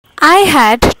I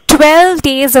had 12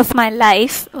 days of my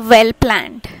life well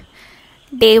planned.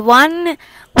 Day 1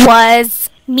 was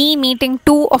me meeting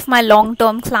 2 of my long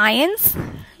term clients.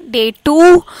 Day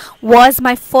 2 was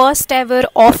my first ever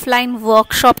offline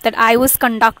workshop that I was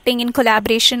conducting in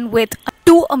collaboration with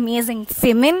 2 amazing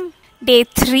women. Day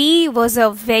 3 was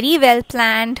a very well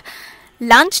planned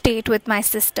lunch date with my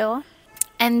sister.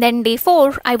 And then day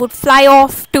 4, I would fly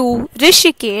off to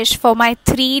Rishikesh for my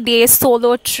 3-day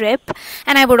solo trip.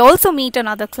 And I would also meet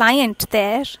another client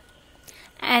there.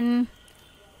 And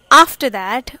after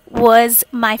that was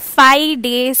my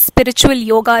 5-day spiritual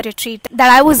yoga retreat that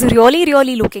I was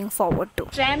really looking forward to.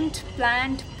 Dreamt,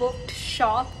 planned, booked,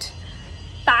 shopped,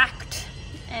 packed,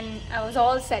 and I was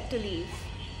all set to leave.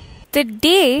 The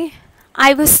day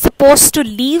I was supposed to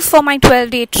leave for my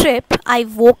 12-day trip, I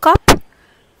woke up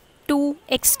to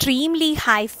extremely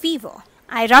high fever.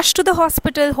 I rushed to the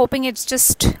hospital hoping it's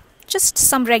just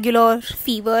some regular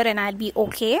fever and I'll be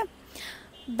okay.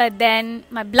 But then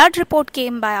my blood report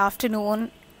came by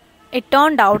afternoon. It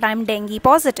turned out I'm dengue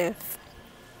positive.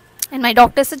 And my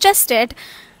doctor suggested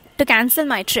to cancel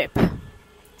my trip.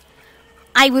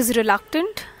 I was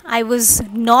reluctant. I was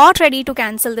not ready to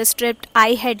cancel this trip.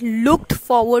 I had looked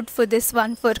forward for this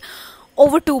one for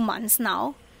over 2 months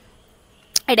now.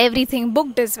 I had everything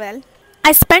booked as well.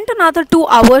 I spent another 2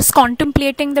 hours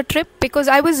contemplating the trip because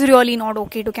I was really not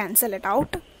okay to cancel it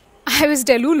out. I was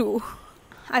delulu.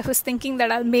 I was thinking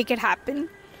that I'll make it happen.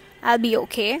 I'll be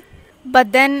okay.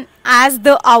 But then as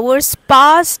the hours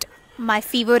passed, my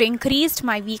fever increased,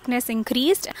 my weakness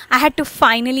increased. I had to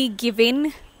finally give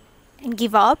in and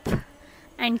give up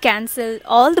and cancel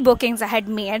all the bookings I had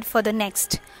made for the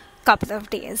next couple of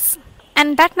days.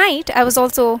 And that night I was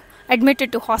also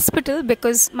admitted to hospital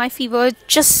because my fever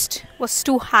just was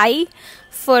too high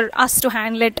for us to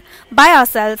handle it by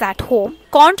ourselves at home.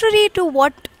 Contrary to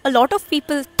what a lot of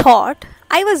people thought,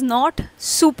 I was not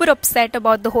super upset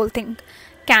about the whole thing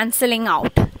cancelling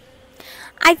out.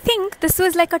 I think this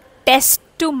was like a test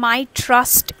to my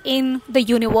trust in the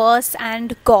universe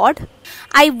and God.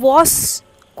 I was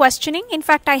questioning, in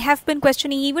fact I have been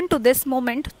questioning even to this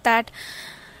moment, that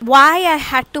why I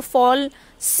had to fall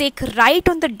sick right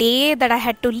on the day that I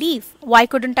had to leave. Why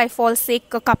couldn't I fall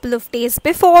sick a couple of days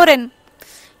before and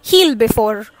heal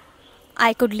before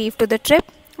I could leave to the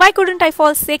trip? Why couldn't I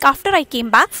fall sick after I came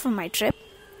back from my trip?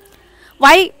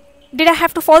 Why did I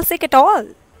have to fall sick at all?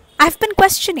 I've been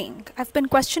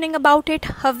questioning about it.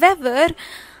 However,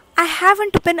 I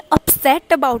haven't been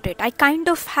upset about it. I kind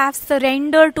of have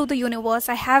surrendered to the universe.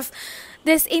 I have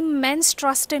this immense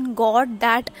trust in God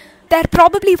that there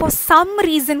probably was some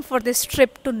reason for this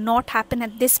trip to not happen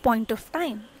at this point of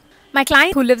time. My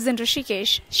client who lives in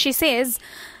Rishikesh, she says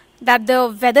that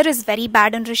the weather is very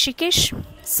bad in Rishikesh.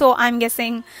 So I'm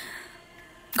guessing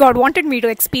God wanted me to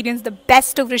experience the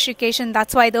best of Rishikesh and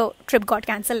that's why the trip got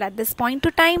cancelled at this point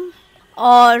of time.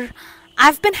 Or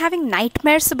I've been having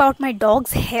nightmares about my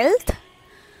dog's health.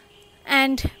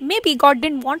 And maybe God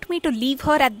didn't want me to leave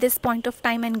her at this point of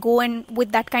time and go in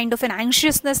with that kind of an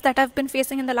anxiousness that I've been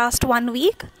facing in the last 1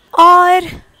 week. Or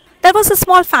there was a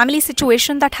small family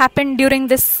situation that happened during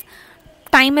this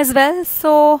time as well.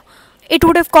 So it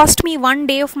would have cost me 1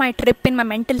 day of my trip in my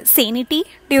mental sanity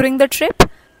during the trip.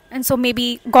 And so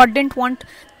maybe God didn't want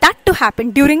that to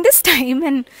happen during this time.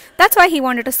 And that's why He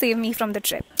wanted to save me from the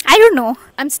trip. I don't know.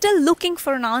 I'm still looking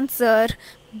for an answer,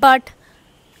 but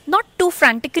not too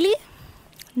frantically.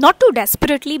 Not too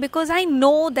desperately, because I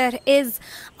know there is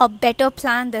a better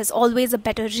plan. There's always a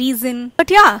better reason. But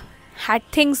yeah, had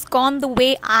things gone the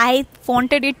way I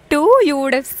wanted it to, you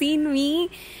would have seen me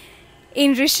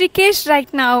in Rishikesh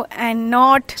right now and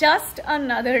not just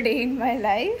another day in my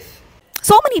life.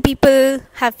 So many people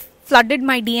have flooded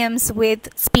my DMs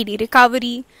with speedy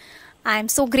recovery. I'm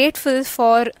so grateful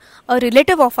for a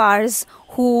relative of ours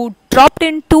who dropped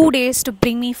in 2 days to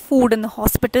bring me food in the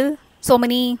hospital. So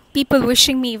many people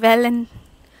wishing me well and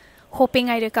hoping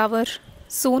I recover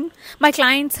soon. My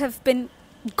clients have been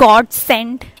God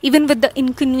sent. Even with the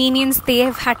inconvenience they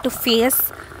have had to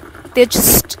face, they're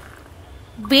just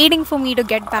waiting for me to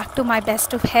get back to my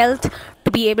best of health to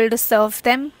be able to serve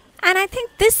them. And I think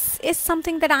this is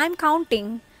something that I'm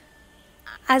counting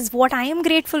as what I am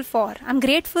grateful for. I'm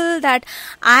grateful that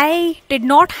I did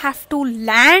not have to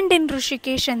land in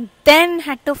Rishikesh and then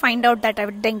had to find out that I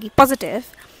was dengue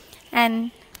positive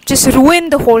and just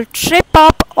ruin the whole trip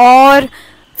up or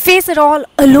face it all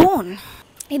alone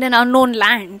in an unknown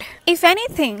land. If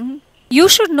anything, you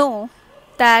should know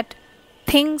that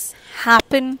things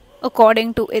happen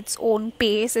according to its own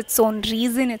pace, its own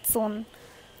reason, its own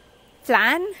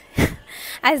plan.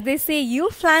 As they say, you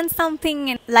plan something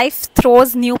and life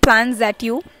throws new plans at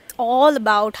you. all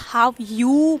about how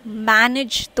you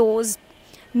manage those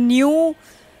new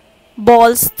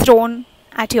balls thrown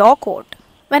at your court.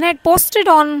 When I had posted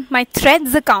on my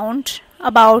Threads account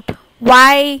about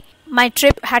why my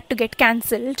trip had to get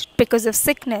cancelled because of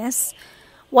sickness,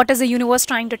 what is the universe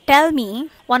trying to tell me,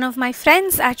 one of my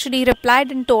friends actually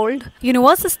replied and told,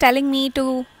 universe is telling me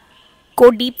to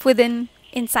go deep within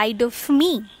inside of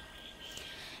me.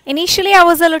 Initially, I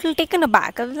was a little taken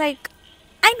aback. I was like,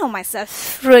 I know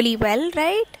myself really well,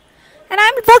 right? And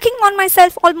I'm working on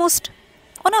myself almost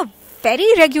on a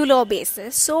very regular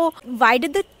basis. So why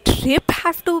did the trip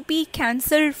have to be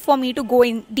cancelled for me to go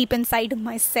in deep inside of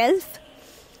myself?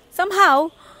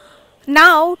 Somehow,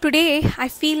 now, today, I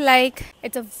feel like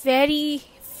it's a very,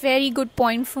 very good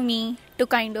point for me to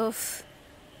kind of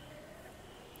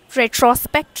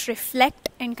retrospect, reflect,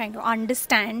 and kind of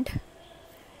understand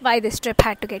why this trip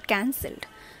had to get cancelled.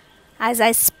 As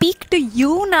I speak to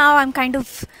you now, I'm kind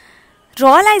of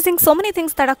realizing so many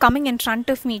things that are coming in front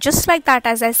of me, just like that,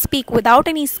 as I speak, without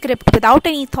any script, without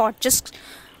any thought, just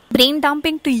brain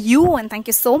dumping to you. And thank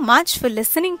you so much for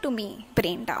listening to me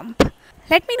brain dump.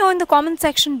 Let me know in the comment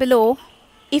section below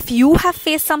if you have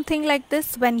faced something like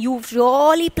this, when you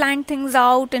really planned things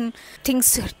out and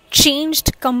things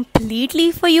changed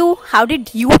completely for you. How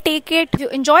did you take it? If you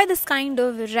enjoy this kind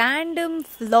of random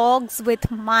vlogs with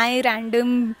my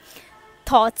random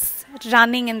thoughts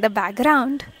running in the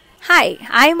background, hi,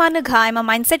 I'm Anagha. I'm a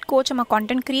mindset coach. I'm a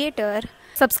content creator.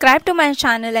 Subscribe to my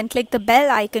channel and click the bell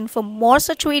icon for more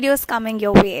such videos coming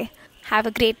your way. Have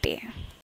a great day.